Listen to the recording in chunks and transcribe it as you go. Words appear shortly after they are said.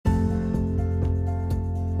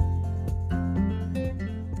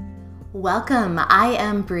Welcome. I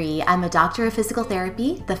am Bree. I'm a doctor of physical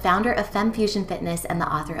therapy, the founder of Femme Fusion Fitness, and the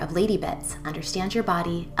author of Lady Bits: Understand Your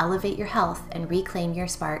Body, Elevate Your Health, and Reclaim Your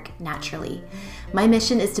Spark Naturally. My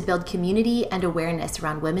mission is to build community and awareness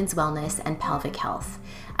around women's wellness and pelvic health.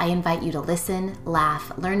 I invite you to listen,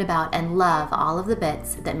 laugh, learn about, and love all of the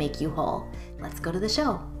bits that make you whole. Let's go to the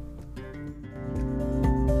show.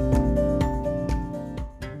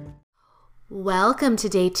 Welcome to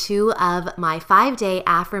day 2 of my 5-day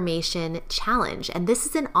affirmation challenge. And this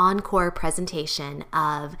is an encore presentation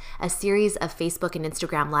of a series of Facebook and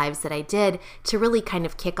Instagram lives that I did to really kind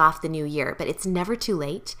of kick off the new year. But it's never too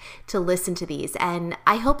late to listen to these. And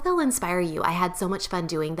I hope they'll inspire you. I had so much fun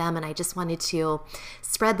doing them, and I just wanted to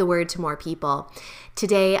spread the word to more people.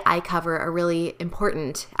 Today, I cover a really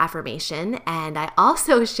important affirmation, and I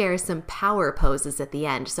also share some power poses at the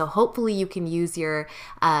end. So hopefully you can use your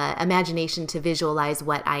imagination to visualize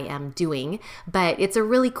what I am doing. But it's a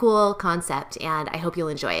really cool concept, and I hope you'll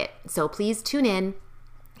enjoy it. So please tune in.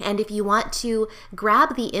 And if you want to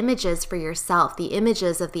grab the images for yourself, the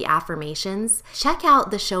images of the affirmations, check out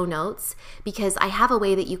the show notes because I have a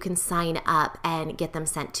way that you can sign up and get them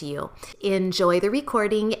sent to you. Enjoy the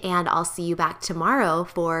recording, and I'll see you back tomorrow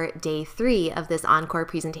for day 3 of this encore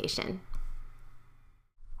presentation.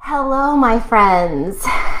 Hello, my friends.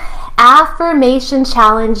 Affirmation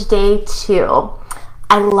challenge day 2.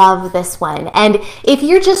 I love this one. And if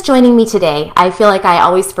you're just joining me today, I feel like I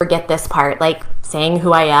always forget this part, like saying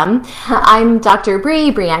who I am. I'm Dr.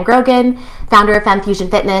 Breanne Grogan, founder of Femme Fusion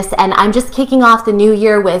Fitness, and I'm just kicking off the new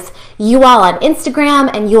year with you all on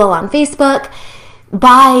Instagram and you all on Facebook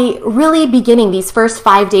by really beginning these first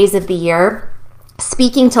 5 days of the year,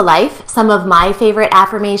 speaking to life, some of my favorite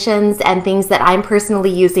affirmations and things that I'm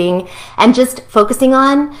personally using, and just focusing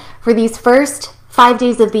on for these first 5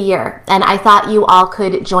 days of the year. And I thought you all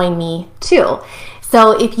could join me too.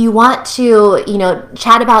 So if you want to,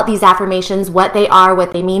 chat about these affirmations, what they are,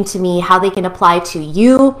 what they mean to me, how they can apply to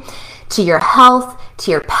you, to your health,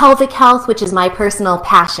 to your pelvic health, which is my personal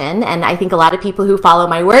passion. And I think a lot of people who follow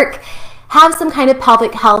my work have some kind of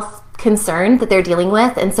pelvic health concern that they're dealing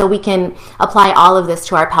with. And so we can apply all of this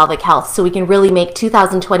to our pelvic health so we can really make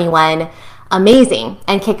 2021 amazing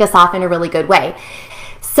and kick us off in a really good way.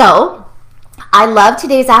 So I love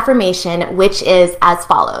today's affirmation, which is as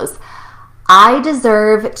follows. I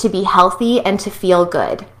deserve to be healthy and to feel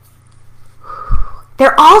good.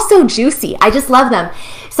 They're all so juicy. I just love them.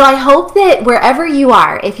 So I hope that wherever you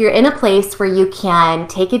are, if you're in a place where you can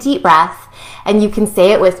take a deep breath and you can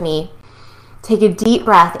say it with me, take a deep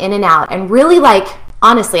breath in and out and really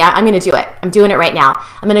honestly, I'm going to do it. I'm doing it right now.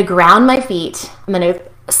 I'm going to ground my feet. I'm going to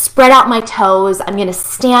spread out my toes. I'm going to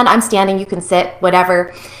stand. I'm standing. You can sit,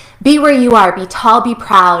 whatever. Be where you are. Be tall, be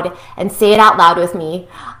proud, and say it out loud with me.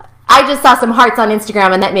 I just saw some hearts on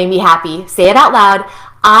Instagram and that made me happy. Say it out loud.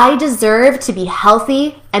 I deserve to be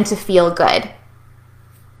healthy and to feel good.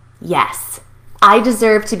 Yes, I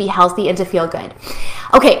deserve to be healthy and to feel good.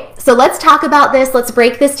 Okay, so let's talk about this. Let's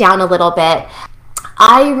break this down a little bit.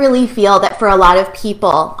 I really feel that for a lot of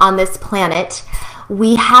people on this planet,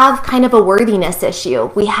 we have kind of a worthiness issue.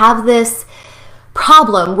 We have this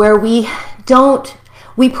problem where we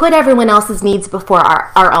put everyone else's needs before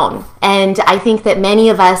our own. And I think that many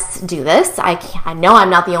of us do this. I know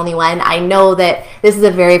I'm not the only one. I know that this is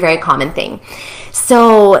a very, very common thing.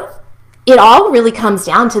 So it all really comes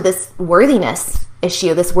down to this worthiness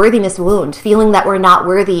issue, this worthiness wound, feeling that we're not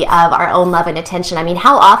worthy of our own love and attention. I mean,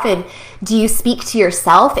 how often do you speak to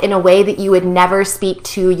yourself in a way that you would never speak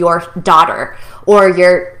to your daughter or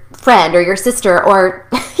your friend or your sister or,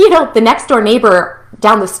 the next door neighbor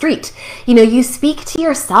down the street? You speak to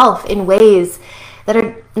yourself in ways that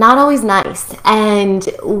are not always nice, and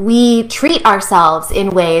we treat ourselves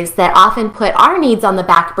in ways that often put our needs on the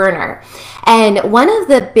back burner. And one of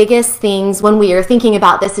the biggest things when we are thinking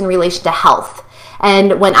about this in relation to health,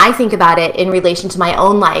 and when I think about it in relation to my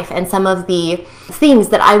own life and some of the things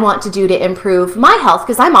that I want to do to improve my health,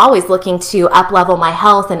 because I'm always looking to up-level my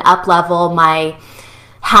health and up-level my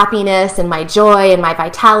happiness and my joy and my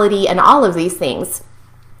vitality and all of these things.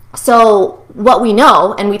 So what we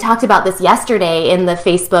know, and we talked about this yesterday in the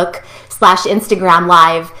Facebook/Instagram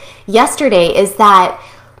live yesterday, is that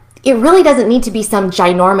it really doesn't need to be some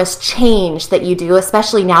ginormous change that you do,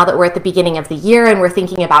 especially now that we're at the beginning of the year and we're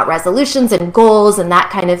thinking about resolutions and goals and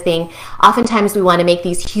that kind of thing. Oftentimes we want to make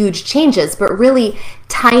these huge changes, but really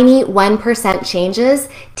tiny 1% changes,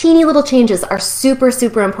 teeny little changes are super,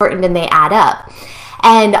 super important, and they add up.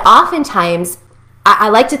 And oftentimes I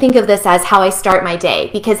like to think of this as how I start my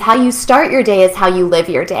day, because how you start your day is how you live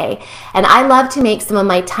your day. And I love to make some of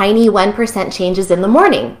my tiny 1% changes in the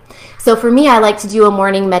morning. So for me, I like to do a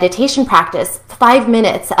morning meditation practice, 5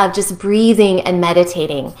 minutes of just breathing and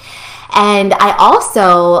meditating. And I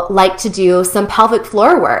also like to do some pelvic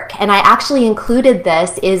floor work. And I actually included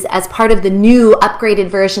this as part of the new upgraded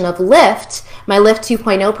version of Lift, my Lift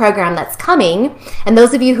 2.0 program that's coming. And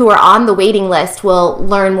those of you who are on the waiting list will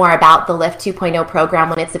learn more about the Lift 2.0 program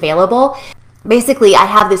when it's available. Basically, I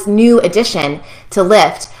have this new addition to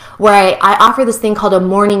Lift where I offer this thing called a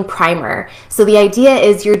morning primer. So the idea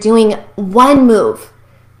is you're doing one move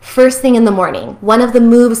first thing in the morning, one of the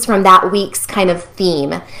moves from that week's kind of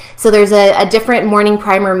theme. So there's a different morning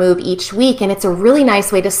primer move each week, and it's a really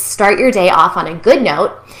nice way to start your day off on a good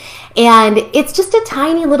note. And it's just a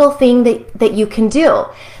tiny little thing that you can do.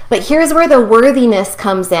 But here's where the worthiness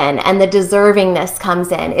comes in and the deservingness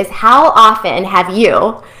comes in, is how often have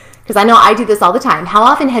you, because I know I do this all the time, how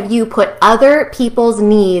often have you put other people's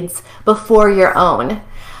needs before your own?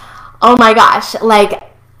 Oh my gosh, like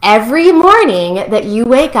every morning that you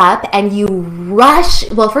wake up and you rush,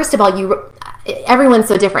 well, first of all, everyone's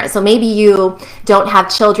so different. So maybe you don't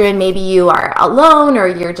have children, maybe you are alone, or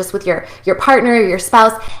you're just with your partner or your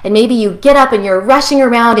spouse, and maybe you get up and you're rushing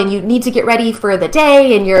around and you need to get ready for the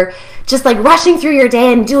day and you're just like rushing through your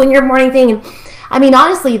day and doing your morning thing. And I mean,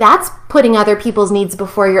 honestly, that's putting other people's needs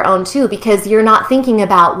before your own too, because you're not thinking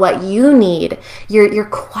about what you need. You're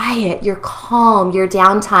quiet, you're calm, your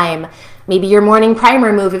downtime, maybe your morning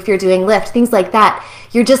primer move if you're doing Lift, things like that.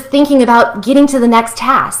 You're just thinking about getting to the next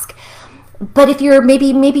task. But if you're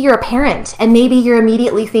maybe you're a parent and maybe you're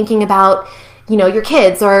immediately thinking about, your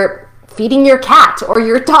kids or feeding your cat or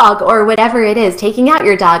your dog or whatever it is, taking out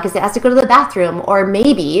your dog because it has to go to the bathroom, or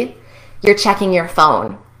maybe you're checking your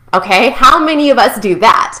phone. Okay? How many of us do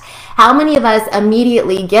that? How many of us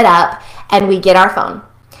immediately get up and we get our phone?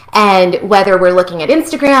 And whether we're looking at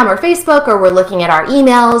Instagram or Facebook or we're looking at our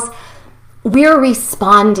emails, we're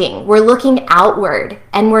responding, we're looking outward,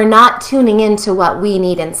 and we're not tuning into what we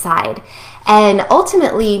need inside. And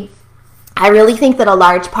ultimately, I really think that a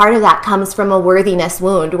large part of that comes from a worthiness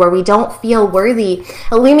wound where we don't feel worthy.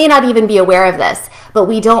 We may not even be aware of this, but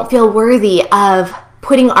we don't feel worthy of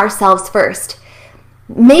putting ourselves first.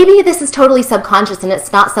 Maybe this is totally subconscious and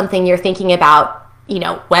it's not something you're thinking about,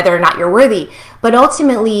 whether or not you're worthy, but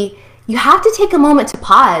ultimately, you have to take a moment to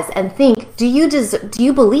pause and think, do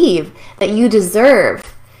you believe that you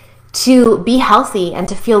deserve to be healthy and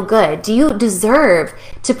to feel good? Do you deserve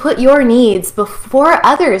to put your needs before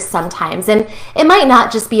others sometimes? And it might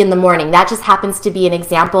not just be in the morning. That just happens to be an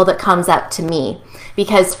example that comes up to me.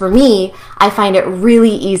 Because for me, I find it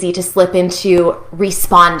really easy to slip into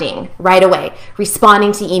responding right away,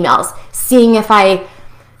 responding to emails, seeing if I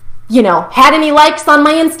had any likes on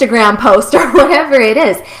my Instagram post or whatever it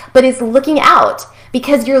is. But it's looking out,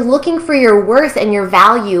 because you're looking for your worth and your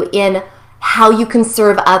value in how you can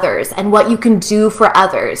serve others and what you can do for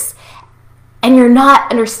others. And you're not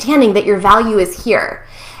understanding that your value is here.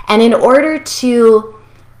 And in order to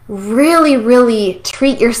really, really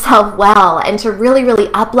treat yourself well and to really, really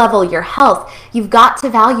up-level your health, you've got to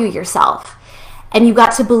value yourself. And you've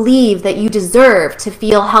got to believe that you deserve to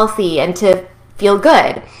feel healthy and to feel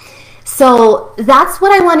good. So that's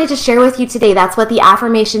what I wanted to share with you today. That's what the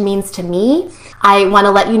affirmation means to me. I want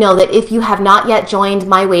to let you know that if you have not yet joined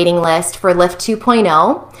my waiting list for Lift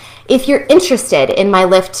 2.0, if you're interested in my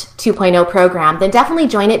Lift 2.0 program, then definitely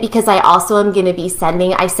join it, because I also am going to be send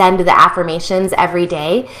the affirmations every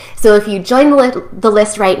day. So if you join the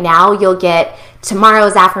list right now, you'll get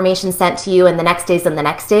tomorrow's affirmation sent to you and the next days and the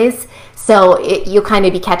next days. So you'll kind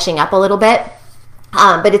of be catching up a little bit.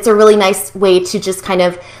 But it's a really nice way to just kind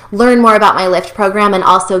of learn more about my Lift program and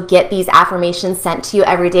also get these affirmations sent to you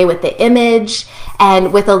every day with the image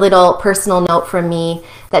and with a little personal note from me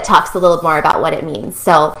that talks a little more about what it means.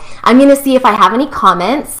 So I'm going to see if I have any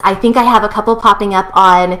comments. I think I have a couple popping up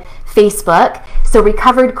on Facebook. So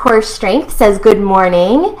Recovered Core Strength says, good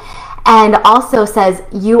morning. And also says,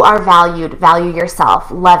 you are valued, value yourself.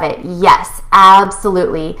 Love it. Yes,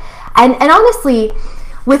 absolutely. And honestly,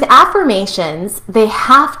 with affirmations, they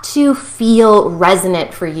have to feel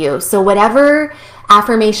resonant for you. So whatever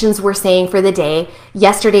affirmations we're saying for the day,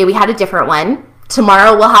 yesterday we had a different one.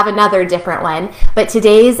 Tomorrow we'll have another different one. But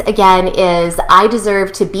today's, again, is I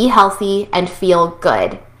deserve to be healthy and feel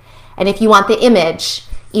good. And if you want the image,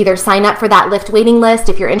 either sign up for that Lift waiting list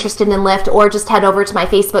if you're interested in Lift, or just head over to my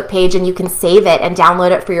Facebook page and you can save it and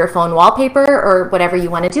download it for your phone wallpaper or whatever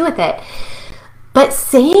you want to do with it. But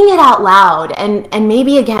saying it out loud, and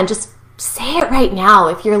maybe again, just say it right now.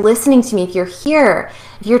 If you're listening to me, if you're here,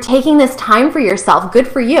 If you're taking this time for yourself, good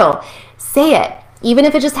for you. Say it, even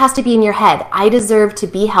if it just has to be in your head. I deserve to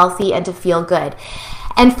be healthy and to feel good.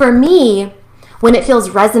 And for me, when it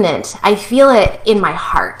feels resonant, I feel it in my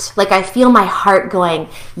heart. Like I feel my heart going,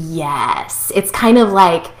 yes. It's kind of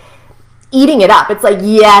like eating it up. It's like,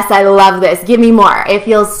 yes, I love this. Give me more. It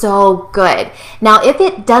feels so good. Now, if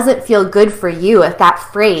it doesn't feel good for you, if that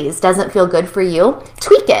phrase doesn't feel good for you,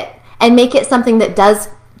 tweak it and make it something that does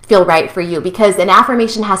feel right for you, because an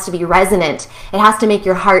affirmation has to be resonant. It has to make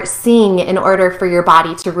your heart sing in order for your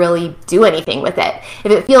body to really do anything with it.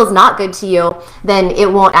 If it feels not good to you, then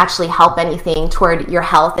it won't actually help anything toward your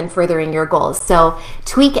health and furthering your goals. So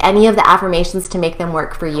tweak any of the affirmations to make them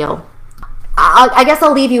work for you. I guess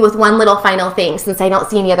I'll leave you with one little final thing since I don't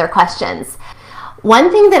see any other questions.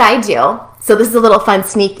 One thing that I do, so this is a little fun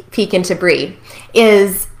sneak peek into Bree,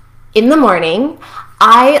 is in the morning,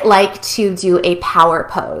 I like to do a power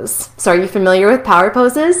pose. So are you familiar with power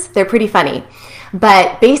poses? They're pretty funny.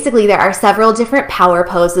 But basically there are several different power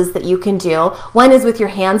poses that you can do. One is with your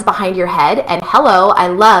hands behind your head. And hello, I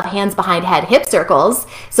love hands behind head hip circles.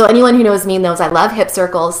 So anyone who knows me knows I love hip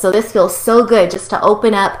circles. So this feels so good just to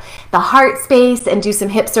open up the heart space and do some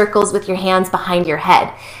hip circles with your hands behind your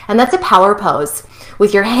head. And that's a power pose.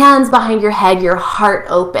 With your hands behind your head, your heart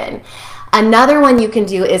open. Another one you can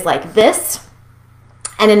do is like this.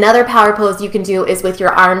 And another power pose you can do is with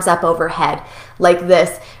your arms up overhead, like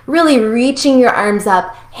this. Really reaching your arms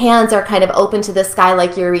up, hands are kind of open to the sky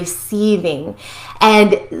like you're receiving.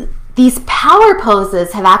 And these power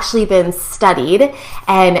poses have actually been studied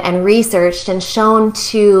and researched and shown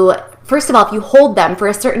to, first of all, if you hold them for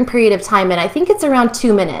a certain period of time, and I think it's around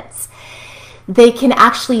 2 minutes, they can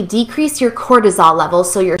actually decrease your cortisol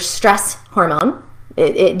levels, so your stress hormone.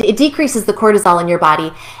 It decreases the cortisol in your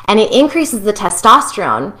body, and it increases the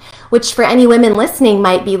testosterone, which for any women listening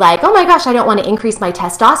might be like, oh my gosh, I don't want to increase my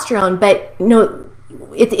testosterone. But no,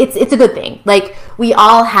 it's a good thing. Like, we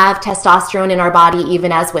all have testosterone in our body,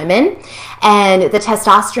 even as women, and the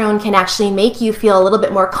testosterone can actually make you feel a little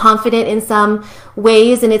bit more confident in some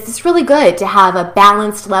ways, and it's just really good to have a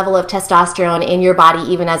balanced level of testosterone in your body,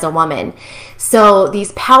 even as a woman. So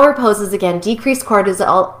these power poses, again, decrease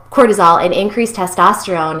cortisol and increase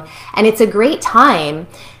testosterone, and it's a great time,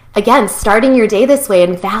 again, starting your day this way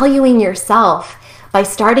and valuing yourself by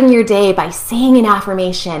starting your day by saying an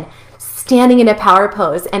affirmation, standing in a power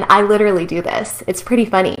pose. And I literally do this. It's pretty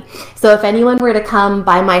funny. So if anyone were to come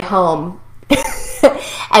by my home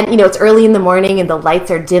and it's early in the morning and the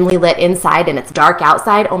lights are dimly lit inside and it's dark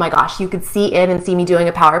outside, oh my gosh, you could see in and see me doing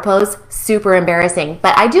a power pose. Super embarrassing,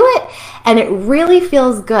 but I do it and it really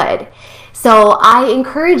feels good. So I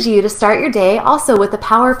encourage you to start your day also with a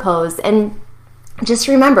power pose. And just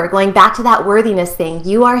remember, going back to that worthiness thing,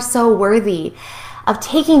 you are so worthy of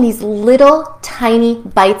taking these little tiny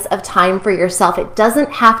bites of time for yourself. It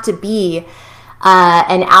doesn't have to be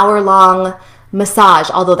an hour-long massage,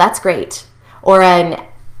 although that's great, or an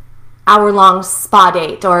hour-long spa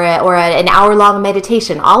date, or an hour-long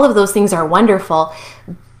meditation. All of those things are wonderful.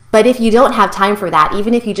 But if you don't have time for that,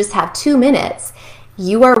 even if you just have 2 minutes,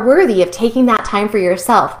 you are worthy of taking that time for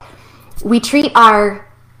yourself.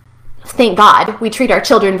 Thank God, we treat our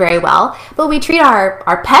children very well, but we treat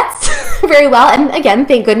our pets very well. And again,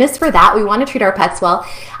 thank goodness for that. We want to treat our pets well.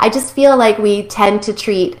 I just feel like we tend to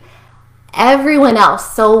treat everyone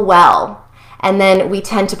else so well, and then we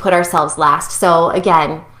tend to put ourselves last. So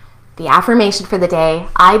again, the affirmation for the day: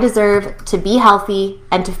 I deserve to be healthy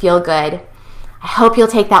and to feel good. I hope you'll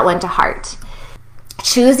take that one to heart.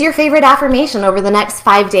 Choose your favorite affirmation over the next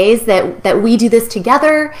 5 days that we do this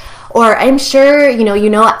together. Or I'm sure you know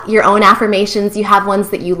your own affirmations. You have ones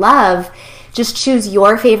that you love. Just choose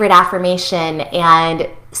your favorite affirmation and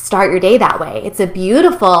start your day that way. It's a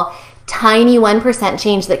beautiful, tiny 1%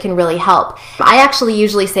 change that can really help. I actually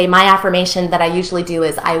usually say my affirmation that I usually do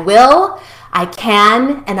is I will, I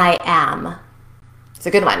can, and I am. It's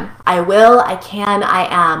a good one. I will, I can, I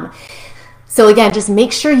am. So again, just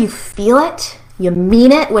make sure you feel it. You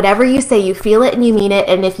mean it. Whatever you say, you feel it and you mean it.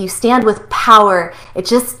 And if you stand with power, it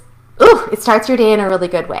starts your day in a really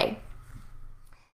good way.